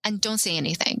and don't say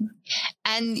anything.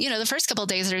 And, the first couple of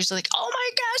days they're just like, oh my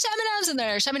gosh, M&Ms, and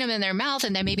they're shoving them in their mouth.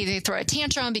 And then maybe they throw a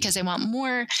tantrum because they want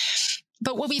more.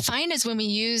 But what we find is when we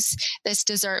use this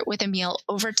dessert with a meal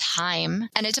over time,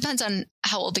 and it depends on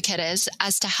how old the kid is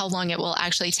as to how long it will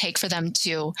actually take for them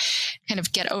to kind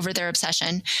of get over their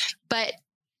obsession. But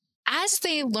as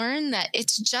they learn that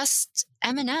it's just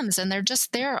M&Ms and they're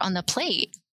just there on the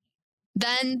plate,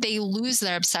 then they lose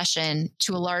their obsession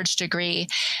to a large degree.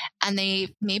 And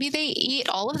maybe they eat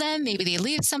all of them. Maybe they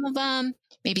leave some of them.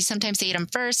 Maybe sometimes they eat them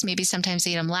first. Maybe sometimes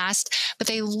they eat them last. But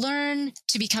they learn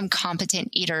to become competent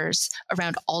eaters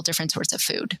around all different sorts of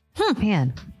food.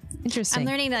 Man, interesting.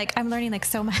 I'm learning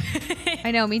so much.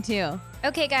 I know, me too.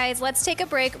 Okay, guys, let's take a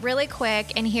break really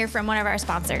quick and hear from one of our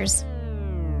sponsors.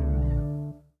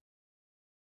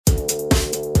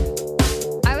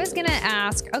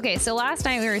 Okay, so last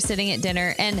night we were sitting at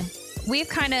dinner and we've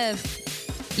kind of,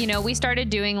 we started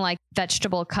doing like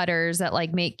vegetable cutters that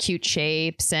like make cute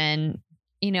shapes. And,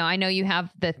 I know you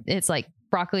have it's like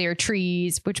broccoli or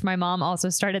trees, which my mom also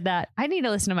started that. I need to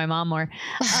listen to my mom more.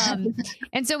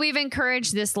 And so we've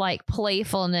encouraged this like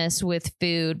playfulness with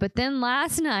food. But then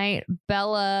last night,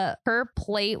 Bella, her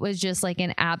plate was just like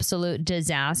an absolute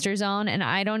disaster zone. And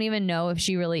I don't even know if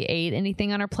she really ate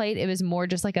anything on her plate. It was more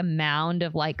just like a mound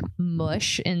of like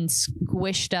mush and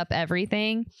squished up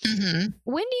everything. Mm-hmm.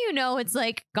 When do you know it's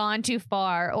like gone too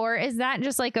far? Or is that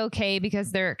just like okay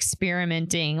because they're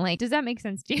experimenting? Like, does that make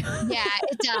sense to you? Yeah,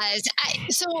 it does.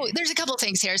 So there's a couple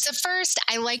things here. So first,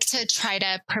 I like to try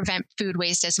to prevent food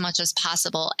waste as much as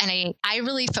possible. And I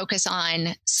really focus on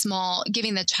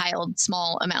giving the child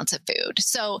small amounts of food.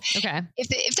 So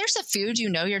if there's a food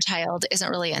your child isn't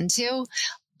really into,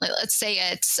 like let's say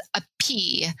it's a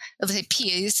pea, let's say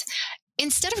peas,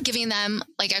 instead of giving them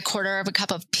like a quarter of a cup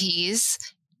of peas,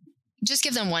 just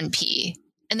give them 1 pea.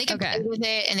 And they can play with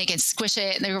it and they can squish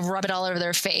it and they can rub it all over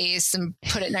their face and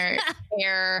put it in their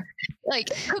hair. Like,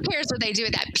 who cares what they do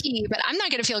with that pea? But I'm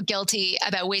not going to feel guilty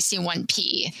about wasting 1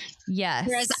 pea. Yes.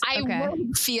 Whereas I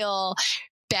would feel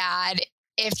bad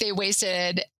if they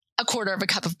wasted a quarter of a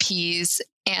cup of peas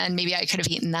and maybe I could have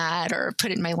eaten that or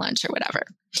put it in my lunch or whatever.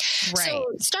 Right. So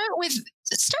start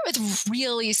with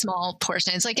really small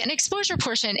portions. Like an exposure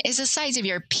portion is the size of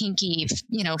your pinky,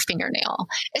 fingernail.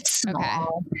 It's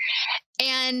small.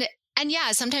 Okay. And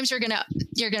yeah, sometimes you're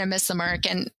gonna miss the mark.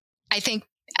 And I think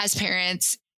as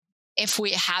parents, if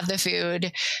we have the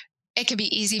food, it can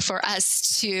be easy for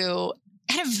us to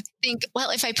kind of think,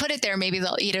 well, if I put it there, maybe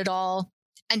they'll eat it all.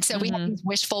 And so we have these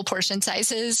wishful portion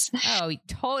sizes. Oh,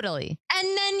 totally. And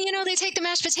then, they take the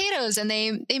mashed potatoes and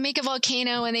they make a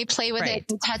volcano and they play with it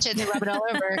and touch it and they rub it all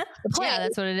over the plate. Yeah,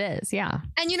 that's what it is. Yeah.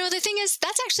 And the thing is,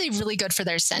 that's actually really good for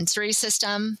their sensory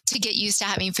system to get used to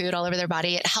having food all over their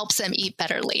body. It helps them eat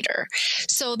better later.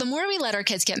 So the more we let our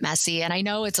kids get messy, and I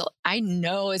know it's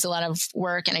a lot of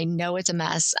work, and I know it's a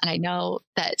mess, and I know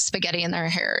that spaghetti in their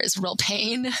hair is real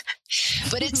pain,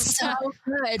 but it's so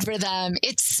good for them.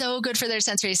 It's so good for their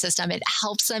sensory system. It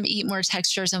helps them eat more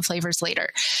textures and flavors later.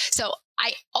 So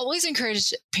I always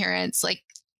encourage parents,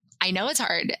 I know it's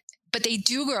hard, but they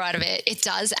do grow out of it. It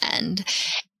does end.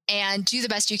 And do the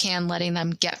best you can letting them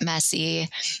get messy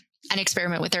and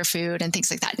experiment with their food and things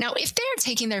like that. Now, if they're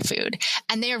taking their food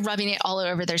and they're rubbing it all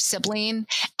over their sibling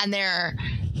and they're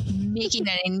making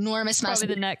an enormous mess,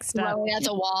 probably the next step, throwing at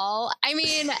the wall,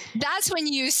 that's when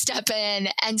you step in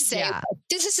and say,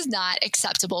 this is not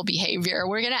acceptable behavior.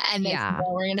 We're going to end this.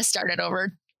 We're going to start it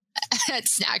over at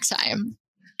snack time.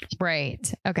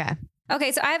 Right. Okay.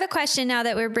 Okay. So I have a question now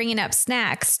that we're bringing up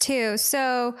snacks too.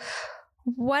 So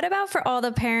what about for all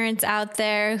the parents out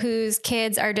there whose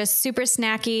kids are just super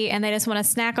snacky and they just want to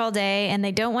snack all day and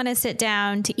they don't want to sit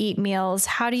down to eat meals?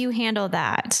 How do you handle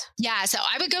that? Yeah. So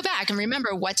I would go back and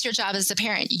remember, what's your job as a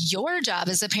parent? Your job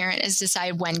as a parent is to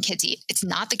decide when kids eat. It's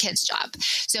not the kid's job.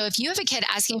 So if you have a kid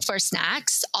asking for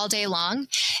snacks all day long,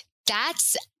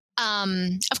 that's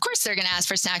of course they're going to ask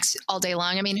for snacks all day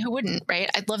long. Who wouldn't, right?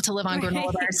 I'd love to live on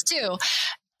granola bars too.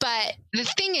 But the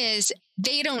thing is,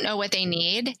 they don't know what they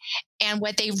need, and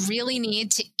what they really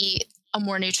need to eat a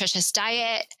more nutritious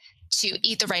diet, to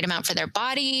eat the right amount for their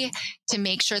body, to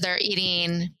make sure they're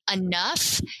eating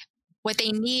enough. What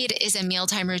they need is a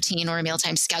mealtime routine or a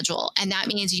mealtime schedule. And that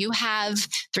means you have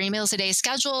 3 meals a day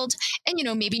scheduled. And,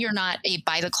 maybe you're not a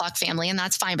by the clock family, and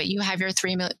that's fine, but you have your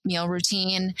 3-meal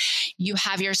routine. You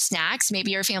have your snacks.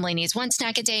 Maybe your family needs 1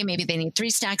 snack a day. Maybe they need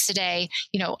 3 snacks a day.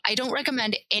 I don't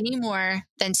recommend any more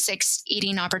than 6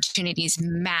 eating opportunities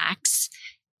max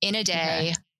in a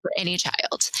day. For any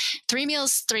child. 3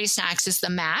 meals, 3 snacks is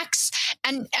the max.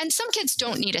 And some kids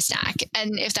don't need a snack.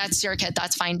 And if that's your kid,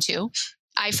 that's fine too.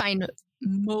 I find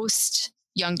most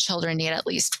young children need at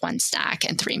least 1 snack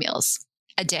and 3 meals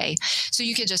a day. So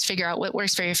you could just figure out what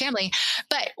works for your family.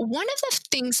 But one of the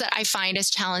things that I find is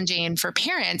challenging for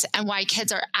parents and why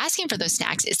kids are asking for those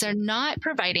snacks is they're not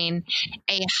providing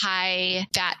a high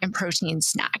fat and protein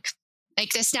snack.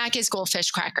 Like the snack is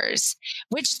goldfish crackers,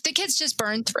 which the kids just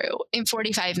burn through in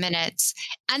 45 minutes,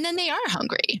 and then they are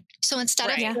hungry. So instead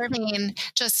of serving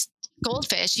just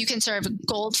goldfish, you can serve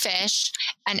goldfish,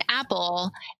 an apple,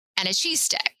 and a cheese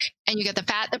stick. And you get the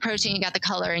fat, the protein, you got the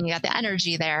color, and you got the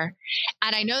energy there.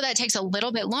 And I know that takes a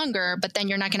little bit longer, but then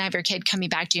you're not going to have your kid coming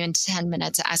back to you in 10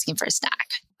 minutes asking for a snack.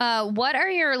 What are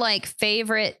your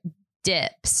favorite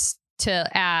dips to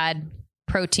add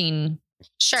protein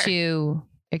to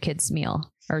a kid's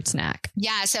meal or snack?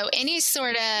 Yeah. So any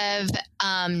sort of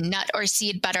nut or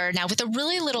seed butter. Now with the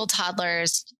really little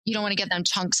toddlers, you don't want to give them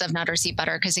chunks of nut or seed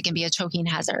butter because it can be a choking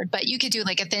hazard, but you could do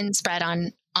a thin spread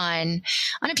on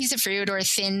a piece of fruit, or a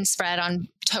thin spread on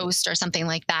toast or something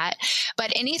like that.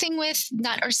 But anything with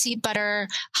nut or seed butter,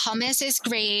 hummus is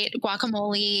great,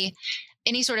 guacamole,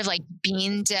 any sort of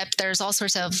bean dip. There's all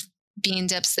sorts of bean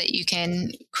dips that you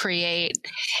can create.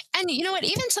 And you know what,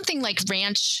 even something like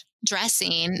ranch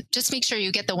dressing, just make sure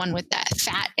you get the one with that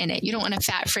fat in it. You don't want a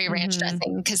fat-free ranch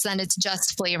dressing because then it's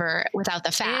just flavor without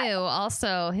the fat. Ew,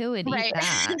 also, who would eat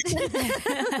that?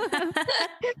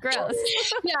 Gross.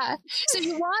 Yeah. So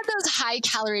you want those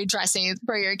high-calorie dressings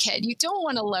for your kid. You don't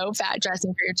want a low-fat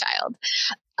dressing for your child.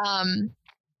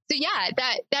 So yeah,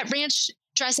 that ranch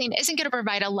dressing isn't going to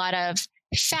provide a lot of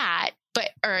fat,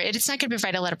 it's not going to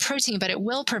provide a lot of protein, but it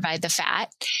will provide the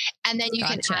fat. And then you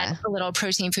can add a little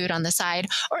protein food on the side,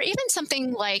 or even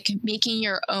something like making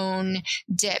your own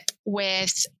dip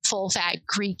with full fat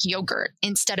Greek yogurt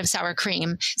instead of sour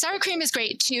cream. Sour cream is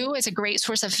great too. It's a great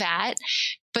source of fat,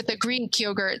 but the Greek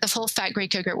yogurt, the full fat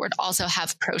Greek yogurt would also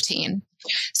have protein.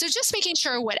 So just making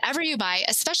sure whatever you buy,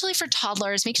 especially for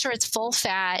toddlers, make sure it's full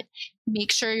fat,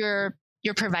 make sure you're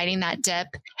providing that dip.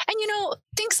 And,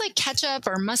 things like ketchup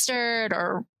or mustard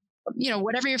or,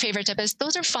 whatever your favorite dip is,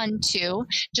 those are fun too.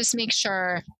 Just make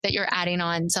sure that you're adding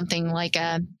on something like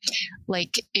a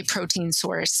protein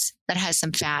source that has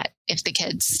some fat if the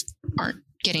kids aren't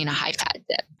getting a high fat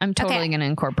dip. I'm totally going to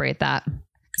incorporate that.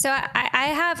 So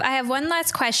I have one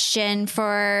last question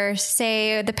for,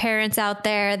 say, the parents out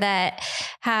there that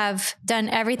have done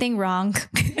everything wrong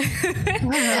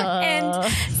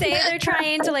and say they're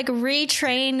trying to like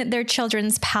retrain their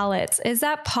children's palates. Is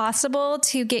that possible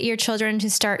to get your children to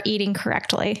start eating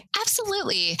correctly?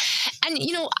 Absolutely. And,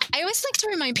 you know, I always like to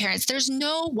remind parents, there's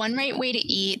no one right way to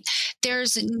eat.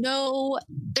 There's no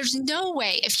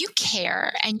way. If you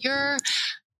care and you're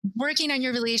working on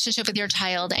your relationship with your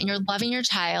child and you're loving your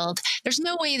child, there's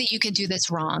no way that you could do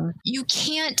this wrong. You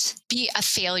can't be a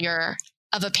failure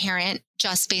of a parent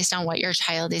just based on what your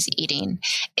child is eating.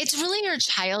 It's really your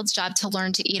child's job to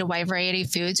learn to eat a wide variety of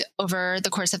foods over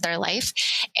the course of their life.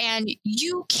 And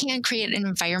you can create an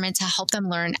environment to help them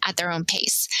learn at their own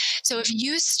pace. So if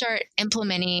you start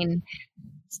implementing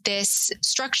this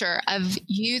structure of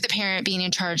you, the parent, being in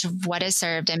charge of what is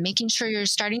served and making sure you're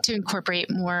starting to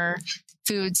incorporate more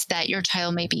foods that your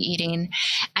child may be eating,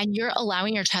 and you're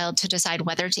allowing your child to decide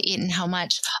whether to eat and how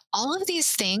much, all of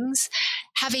these things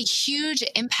have a huge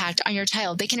impact on your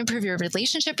child. They can improve your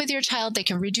relationship with your child, they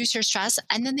can reduce your stress,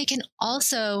 and then they can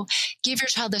also give your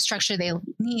child the structure they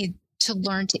need to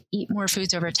learn to eat more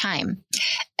foods over time.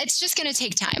 It's just going to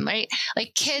take time, right?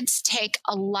 Like kids take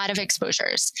a lot of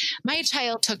exposures. My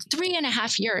child took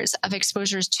 3.5 years of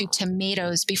exposures to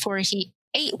tomatoes before he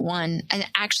ate one and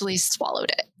actually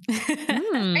swallowed it.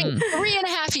 Right?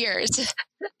 3.5 years.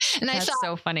 And That's I thought,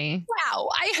 so funny. wow,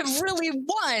 I have really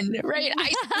won, right?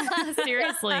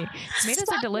 Seriously. Tomatoes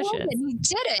are delicious. And he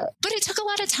did it, but it took a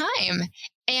lot of time.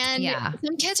 And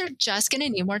some kids are just going to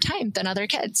need more time than other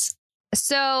kids.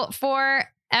 So for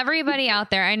everybody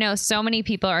out there, I know so many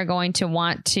people are going to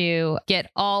want to get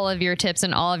all of your tips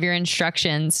and all of your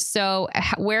instructions. So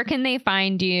where can they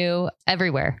find you?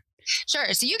 Everywhere.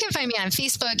 Sure. So you can find me on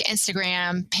Facebook,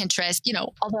 Instagram, Pinterest, you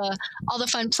know, all the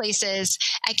fun places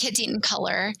at Kids Eat in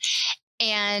Color.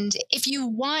 And if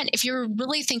you're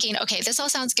really thinking, okay, this all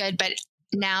sounds good, but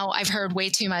now I've heard way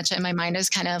too much and my mind is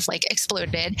kind of like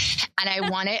exploded, and I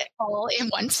want it all in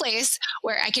one place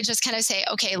where I could just kind of say,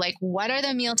 okay, like what are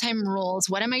the mealtime rules?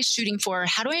 What am I shooting for?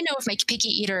 How do I know if my picky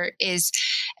eater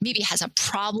maybe has a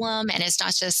problem and it's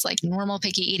not just like normal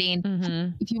picky eating?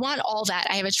 Mm-hmm. If you want all that,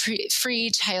 I have a free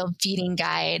child feeding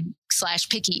guide /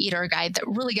 picky eater guide that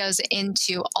really goes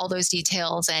into all those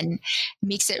details and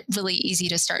makes it really easy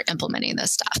to start implementing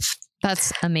this stuff.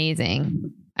 That's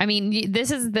amazing. I mean,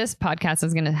 this podcast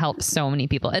is going to help so many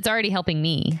people. It's already helping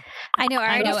me. I know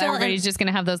everybody's just going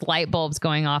to have those light bulbs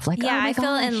going off. Like, yeah, oh I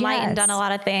feel enlightened on a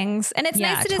lot of things. And it's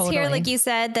nice to just hear, like you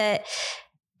said, that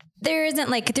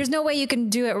there's no way you can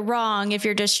do it wrong if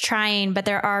you're just trying, but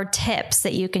there are tips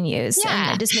that you can use.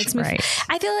 Yeah. And it just makes me,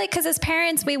 I feel like, because as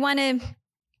parents, we want to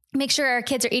make sure our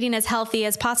kids are eating as healthy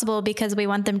as possible because we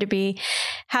want them to be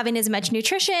having as much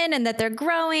nutrition and that they're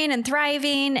growing and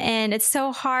thriving. And it's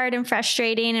so hard and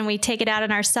frustrating, and we take it out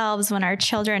on ourselves when our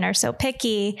children are so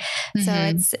picky.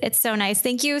 Mm-hmm. So it's so nice.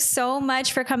 Thank you so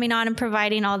much for coming on and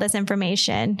providing all this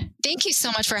information. Thank you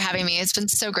so much for having me. It's been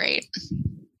so great.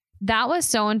 That was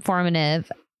so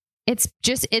informative.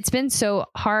 It's been so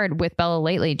hard with Bella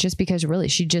lately, just because really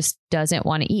she just doesn't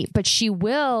want to eat, but she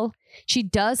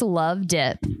does love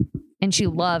dip, and she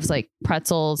loves like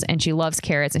pretzels, and she loves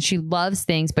carrots, and she loves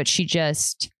things, but she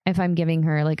just, if I'm giving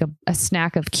her like a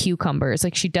snack of cucumbers,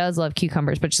 like she does love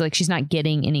cucumbers, but she's not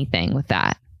getting anything with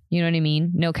that. You know what I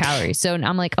mean? No calories. So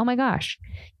I'm like, oh my gosh,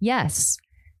 yes,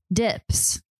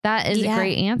 dips. That is a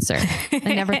great answer.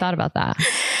 I never thought about that.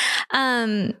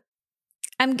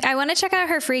 I want to check out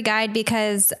her free guide,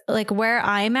 because like where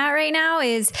I'm at right now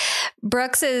is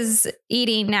Brooks is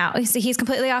eating now. He's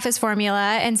completely off his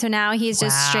formula. And so now he's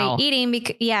just straight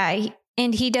eating.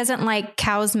 And he doesn't like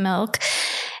cow's milk.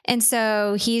 And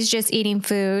so he's just eating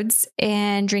foods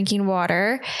and drinking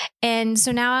water. And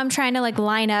so now I'm trying to like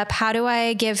line up, how do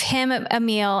I give him a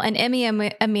meal and Emmy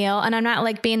a meal? And I'm not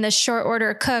like being the short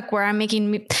order cook where I'm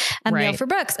making a meal for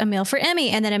Brooks, a meal for Emmy,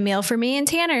 and then a meal for me and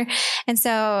Tanner. And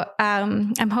so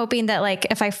I'm hoping that like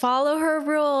if I follow her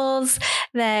rules,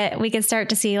 that we can start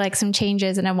to see like some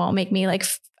changes, and it won't make me like,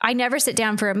 I never sit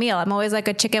down for a meal. I'm always like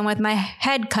a chicken with my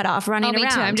head cut off running around. Me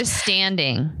too. I'm just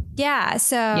standing. Yeah.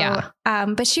 So,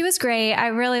 but she was great. I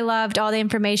really loved all the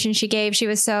information she gave. She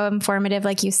was so informative,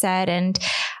 like you said, and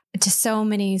just so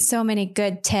many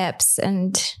good tips,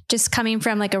 and just coming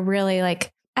from like a really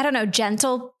like, I don't know,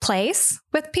 gentle place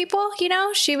with people, you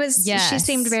know, she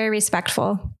seemed very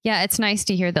respectful. Yeah. It's nice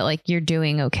to hear that like you're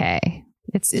doing okay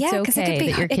It's Yeah, 'cause it could okay be-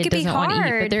 that your it kid could be doesn't want to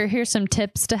eat, but hard. here's some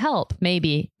tips to help.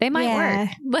 Maybe they might Yeah. work.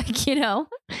 Like, you know,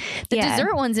 the Yeah.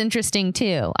 dessert one's interesting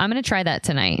too. I'm going to try that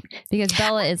tonight because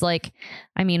Bella is like,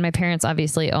 I mean, my parents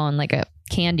obviously own like a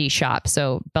candy shop.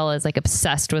 So Bella is like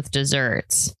obsessed with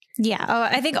desserts. Yeah. Oh,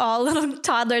 I think all little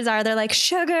toddlers are. They're like,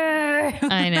 sugar.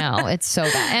 I know. It's so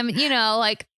bad. And, you know,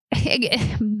 like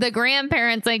the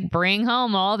grandparents like bring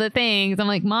home all the things. I'm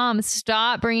like, Mom,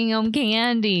 stop bringing home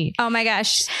candy. Oh my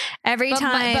gosh. Every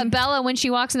time. But Bella, when she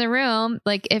walks in the room,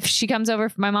 like if she comes over,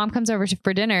 my mom comes over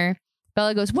for dinner,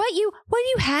 Bella goes, what do you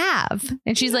have?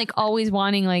 And she's like always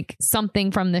wanting like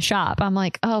something from the shop. I'm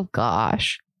like, oh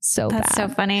gosh. So That's bad.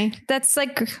 so funny. That's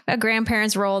like a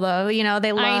grandparent's role though. You know,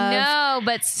 they love. I know,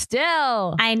 but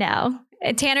still. I know.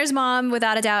 Tanner's mom,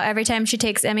 without a doubt, every time she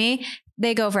takes Emmy,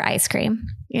 they go for ice cream.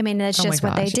 I mean, that's Oh my just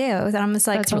what they gosh. do. And I'm just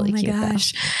like, That's really oh my cute, though.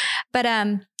 gosh. But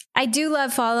I do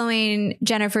love following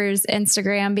Jennifer's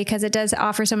Instagram because it does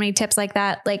offer so many tips like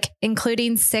that, like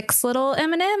including 6 little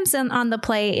M&Ms on the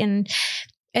plate. And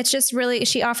it's just really,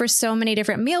 she offers so many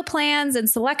different meal plans and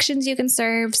selections you can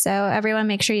serve. So everyone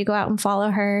make sure you go out and follow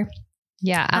her.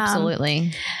 Yeah,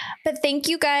 absolutely. But thank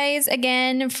you guys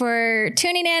again for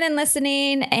tuning in and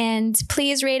listening. And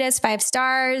please rate us 5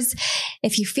 stars.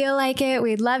 If you feel like it,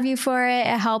 we'd love you for it.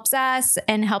 It helps us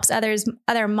and helps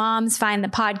other moms find the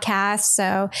podcast.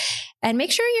 So, and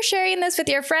make sure you're sharing this with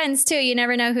your friends too. You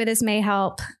never know who this may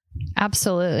help.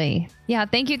 Absolutely. Yeah.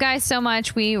 Thank you guys so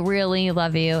much. We really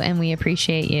love you and we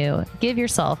appreciate you. Give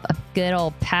yourself a good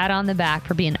old pat on the back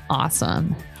for being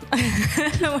awesome.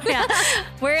 Yeah,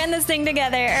 we're in this thing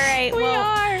together. All right. We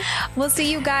are. We'll see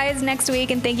you guys next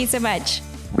week. And thank you so much.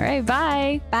 All right.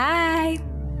 Bye. Bye.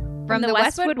 From the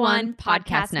Westwood One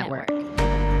Podcast Network.